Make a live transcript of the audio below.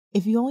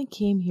If you only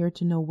came here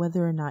to know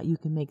whether or not you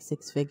can make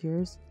six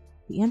figures,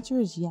 the answer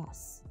is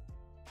yes.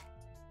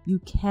 You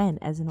can,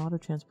 as an auto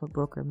transport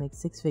broker, make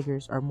six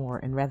figures or more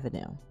in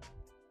revenue.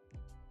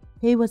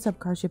 Hey, what's up,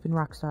 car shipping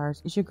rock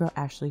stars? It's your girl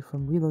Ashley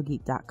from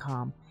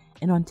ReloGeek.com,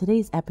 and on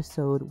today's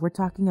episode, we're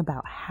talking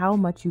about how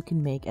much you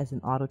can make as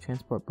an auto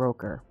transport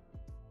broker.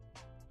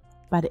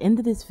 By the end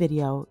of this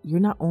video, you're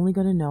not only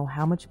going to know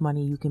how much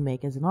money you can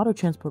make as an auto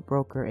transport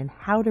broker and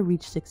how to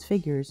reach six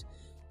figures,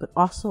 but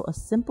also a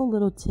simple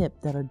little tip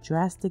that'll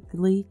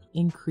drastically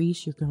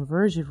increase your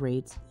conversion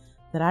rates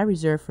that I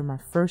reserve for my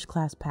first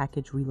class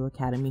package Relo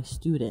Academy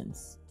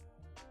students.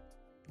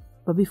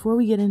 But before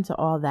we get into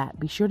all that,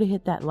 be sure to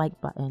hit that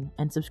like button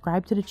and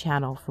subscribe to the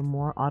channel for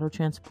more auto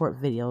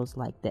transport videos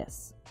like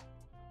this.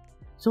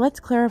 So let's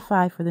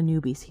clarify for the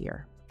newbies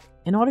here.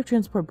 An auto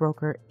transport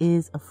broker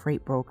is a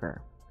freight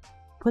broker.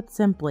 Put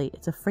simply,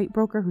 it's a freight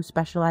broker who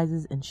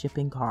specializes in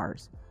shipping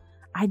cars.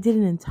 I did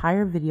an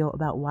entire video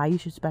about why you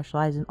should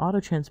specialize in auto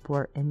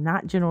transport and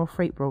not general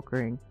freight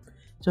brokering.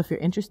 So if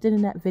you're interested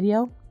in that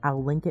video,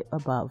 I'll link it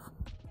above.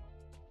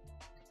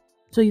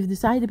 So you've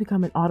decided to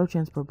become an auto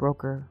transport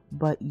broker,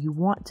 but you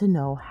want to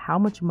know how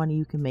much money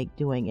you can make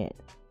doing it.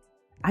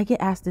 I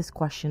get asked this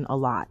question a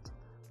lot.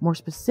 More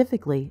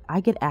specifically, I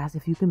get asked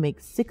if you can make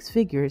six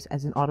figures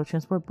as an auto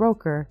transport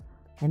broker,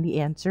 and the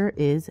answer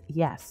is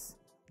yes.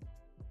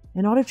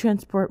 An auto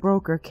transport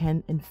broker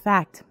can, in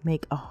fact,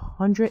 make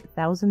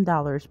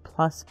 $100,000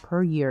 plus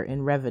per year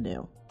in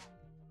revenue.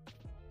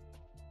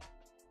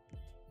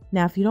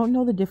 Now, if you don't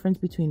know the difference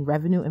between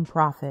revenue and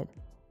profit,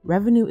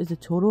 revenue is the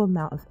total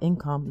amount of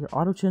income your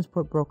auto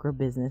transport broker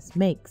business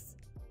makes.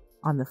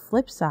 On the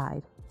flip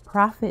side,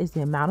 profit is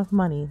the amount of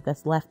money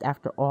that's left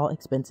after all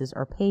expenses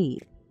are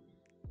paid.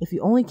 If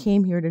you only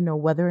came here to know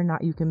whether or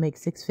not you can make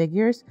six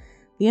figures,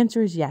 the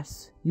answer is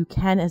yes, you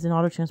can, as an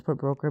auto transport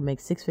broker, make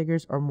six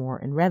figures or more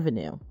in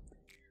revenue.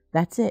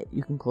 That's it.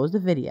 You can close the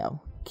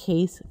video.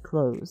 Case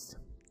closed.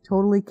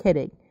 Totally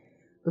kidding.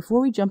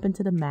 Before we jump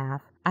into the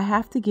math, I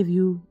have to give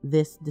you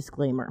this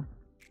disclaimer.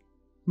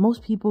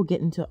 Most people get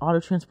into auto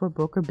transport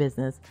broker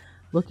business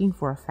looking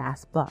for a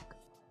fast buck.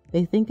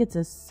 They think it's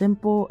a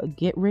simple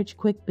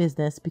get-rich-quick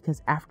business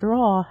because, after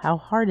all, how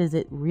hard is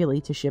it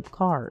really to ship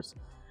cars?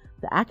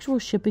 The actual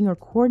shipping or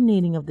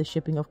coordinating of the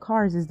shipping of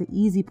cars is the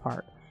easy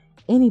part.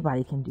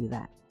 Anybody can do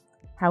that.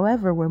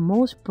 However, where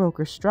most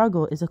brokers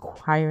struggle is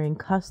acquiring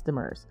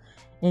customers.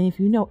 And if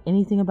you know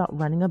anything about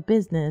running a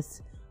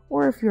business,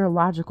 or if you're a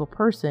logical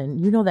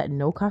person, you know that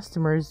no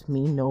customers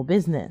mean no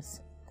business.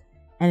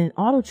 And in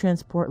auto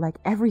transport, like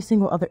every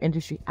single other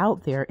industry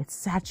out there, it's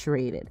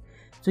saturated.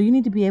 So you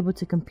need to be able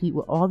to compete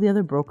with all the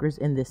other brokers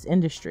in this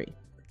industry.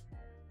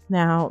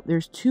 Now,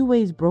 there's two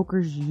ways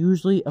brokers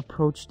usually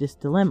approach this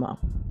dilemma.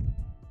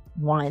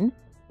 One,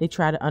 they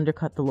try to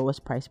undercut the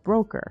lowest price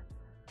broker.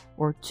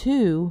 Or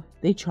two,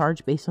 they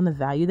charge based on the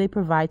value they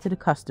provide to the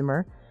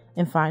customer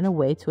and find a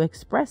way to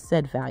express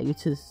said value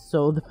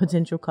so the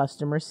potential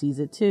customer sees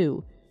it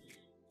too.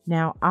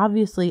 Now,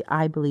 obviously,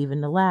 I believe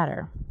in the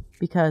latter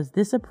because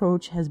this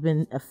approach has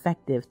been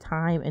effective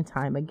time and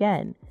time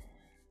again.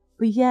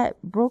 But yet,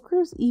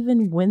 brokers,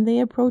 even when they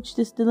approach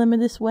this dilemma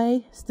this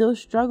way, still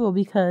struggle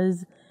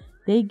because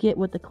they get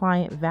what the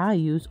client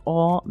values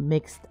all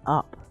mixed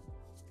up.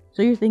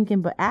 So you're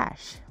thinking, but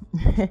Ash,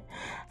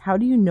 how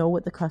do you know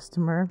what the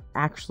customer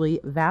actually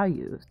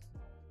values?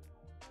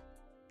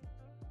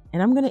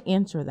 And I'm going to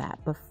answer that.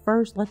 But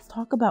first, let's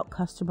talk about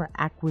customer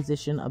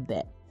acquisition a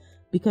bit,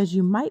 because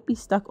you might be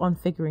stuck on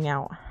figuring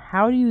out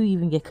how do you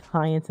even get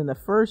clients in the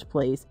first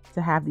place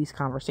to have these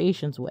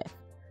conversations with.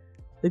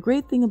 The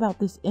great thing about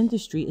this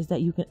industry is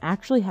that you can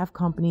actually have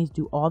companies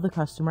do all the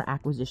customer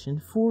acquisition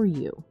for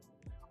you.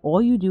 All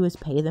you do is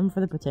pay them for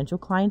the potential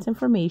client's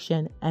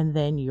information, and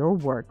then your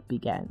work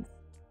begins.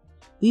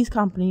 These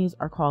companies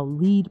are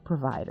called lead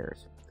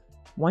providers.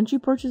 Once you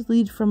purchase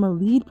leads from a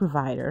lead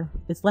provider,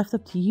 it's left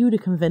up to you to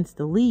convince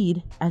the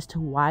lead as to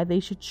why they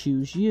should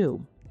choose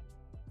you.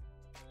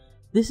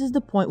 This is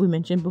the point we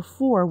mentioned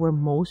before where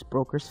most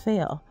brokers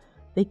fail.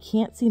 They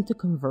can't seem to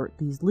convert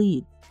these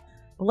leads.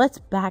 But let's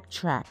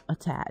backtrack a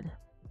tad.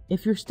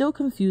 If you're still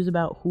confused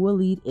about who a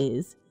lead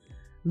is,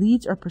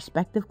 leads are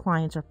prospective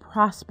clients or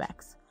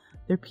prospects.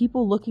 They're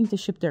people looking to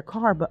ship their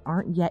car but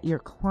aren't yet your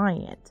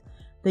client.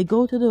 They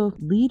go to the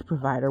lead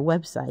provider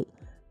website,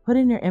 put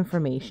in their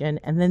information,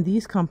 and then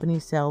these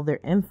companies sell their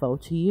info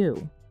to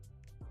you.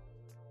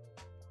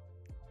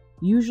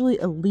 Usually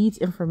a lead's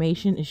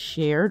information is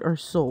shared or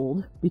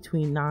sold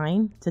between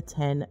 9 to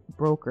 10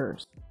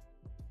 brokers.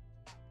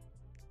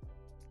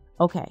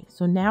 Okay,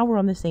 so now we're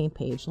on the same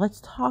page.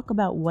 Let's talk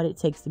about what it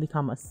takes to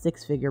become a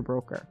six-figure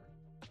broker.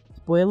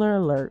 Spoiler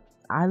alert,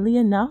 oddly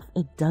enough,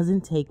 it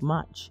doesn't take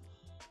much.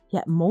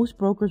 Yet most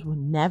brokers will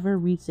never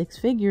reach six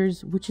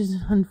figures, which is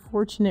an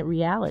unfortunate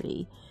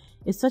reality.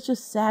 It's such a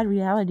sad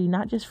reality,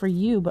 not just for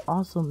you, but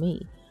also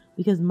me.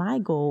 Because my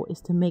goal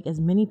is to make as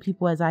many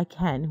people as I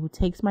can who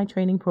takes my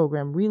training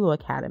program, Relo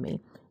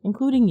Academy,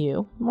 including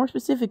you, more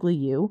specifically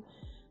you,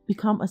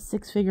 become a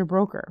six-figure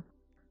broker.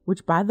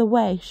 which, by the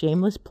way,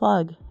 shameless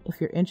plug, if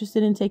you're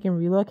interested in taking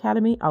Reload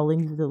Academy, I'll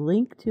link the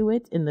link to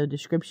it in the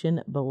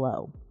description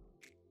below.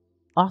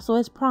 Also,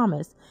 as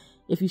promised,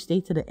 if you stay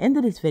to the end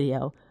of this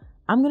video,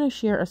 I'm going to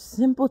share a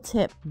simple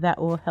tip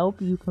that will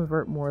help you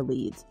convert more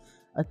leads.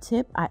 A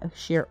tip I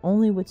share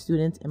only with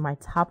students in my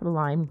top of the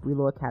line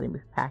Reload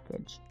Academy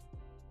package.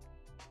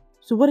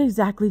 So what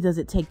exactly does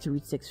it take to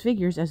reach 6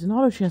 figures as an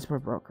auto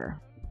transport broker?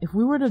 If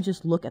we were to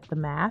just look at the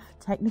math,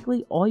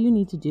 technically all you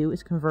need to do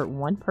is convert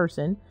one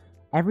person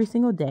every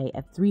single day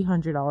at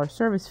 $300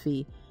 service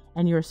fee,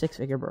 and you're a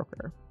 6-figure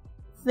broker.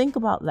 Think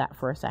about that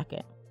for a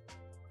second.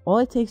 All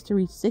it takes to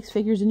reach 6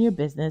 figures in your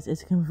business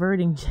is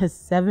converting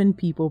just 7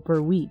 people per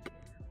week.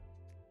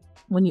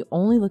 When you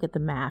only look at the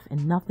math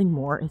and nothing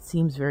more, it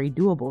seems very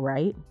doable,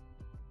 right?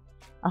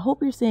 I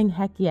hope you're saying,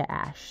 heck yeah,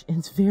 Ash.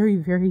 It's very,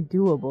 very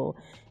doable.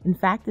 In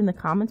fact, in the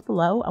comments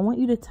below, I want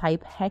you to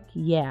type heck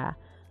yeah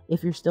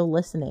if you're still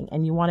listening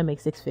and you want to make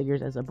 6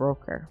 figures as a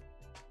broker.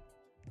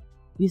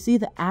 You see,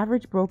 the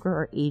average broker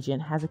or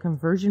agent has a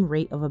conversion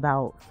rate of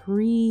about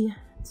 3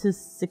 to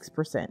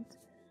 6%.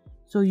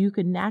 So you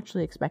could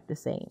naturally expect the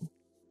same.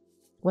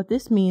 What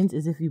this means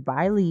is if you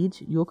buy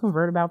leads, you'll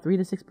convert about 3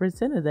 to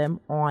 6% of them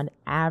on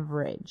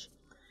average.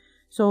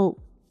 So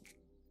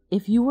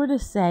if you were to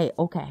say,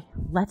 okay,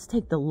 let's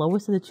take the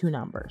lowest of the two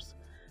numbers,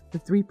 the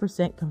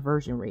 3%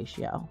 conversion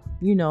ratio,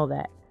 you know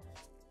that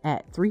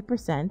at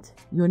 3%,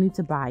 you'll need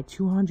to buy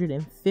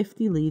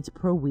 250 leads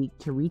per week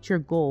to reach your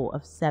goal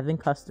of 7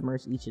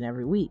 customers each and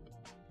every week.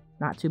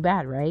 Not too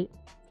bad, right?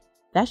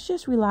 That's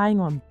just relying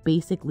on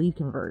basic lead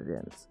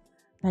conversions.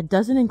 That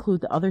doesn't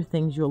include the other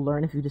things you'll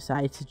learn if you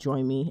decide to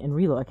join me in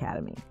Reload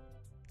Academy.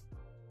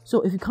 So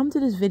if you come to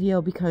this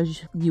video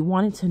because you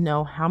wanted to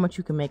know how much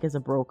you can make as a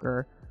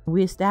broker,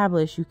 we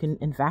established you can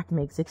in fact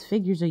make 6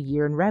 figures a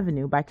year in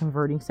revenue by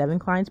converting 7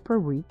 clients per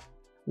week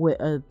with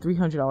a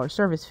 $300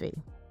 service fee.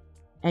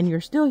 And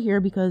you're still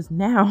here because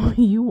now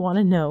you want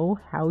to know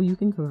how you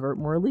can convert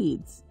more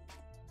leads.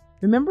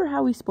 Remember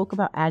how we spoke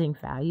about adding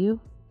value?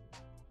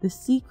 The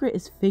secret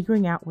is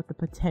figuring out what the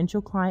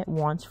potential client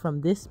wants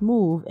from this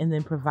move and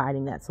then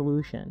providing that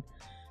solution.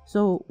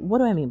 So what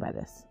do I mean by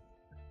this?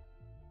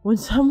 When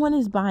someone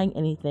is buying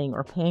anything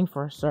or paying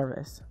for a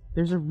service,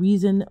 there's a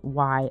reason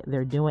why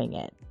they're doing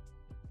it.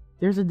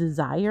 There's a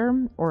desire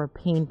or a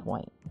pain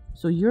point.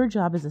 So your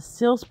job as a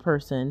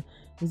salesperson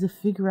is to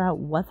figure out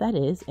what that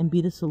is and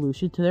be the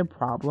solution to their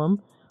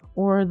problem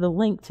or the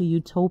link to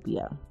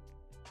utopia.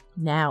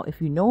 Now,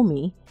 if you know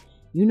me,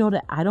 you know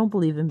that I don't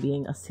believe in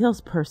being a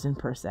salesperson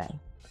per se.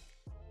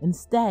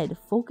 Instead,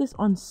 focus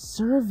on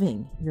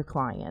serving your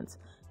clients,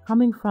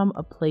 coming from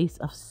a place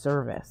of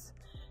service.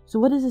 So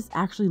what does this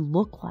actually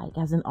look like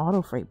as an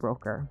auto freight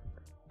broker?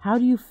 How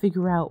do you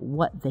figure out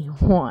what they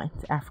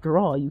want? After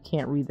all, you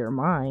can't read their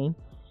mind.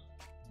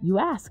 You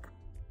ask.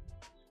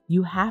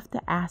 You have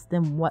to ask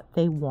them what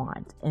they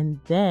want and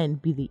then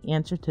be the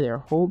answer to their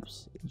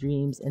hopes,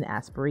 dreams, and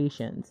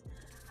aspirations.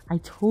 I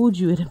told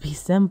you it'd be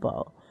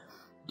simple.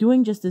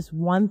 Doing just this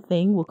one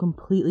thing will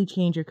completely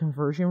change your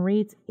conversion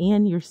rates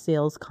and your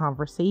sales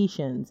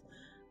conversations,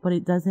 but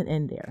it doesn't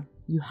end there.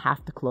 You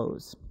have to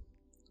close.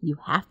 You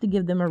have to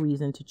give them a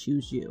reason to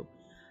choose you.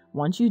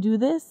 Once you do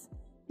this,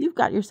 you've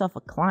got yourself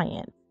a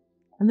client.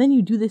 And then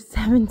you do this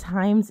 7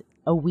 times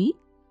a week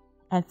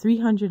at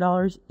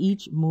 $300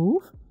 each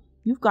move.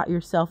 You've got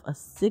yourself a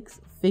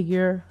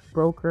 6-figure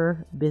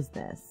broker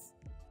business.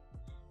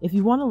 If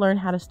you want to learn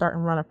how to start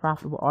and run a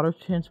profitable auto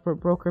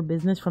transport broker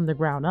business from the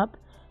ground up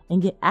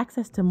and get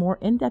access to more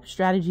in-depth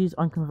strategies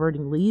on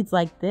converting leads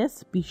like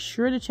this, be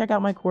sure to check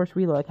out my course,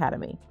 Reload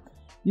Academy.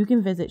 You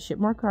can visit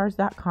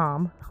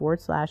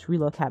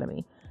shipmorecars.com/Reload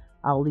Academy.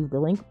 I'll leave the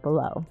link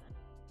below.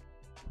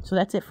 So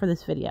that's it for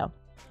this video.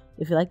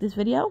 If you like this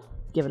video,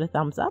 give it a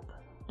thumbs up.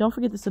 Don't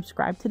forget to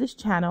subscribe to this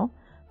channel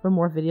for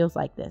more videos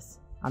like this.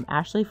 I'm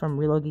Ashley from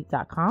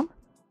ReloadGeek.com.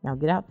 Now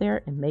get out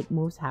there and make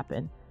moves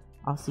happen.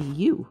 I'll see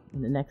you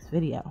in the next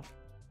video.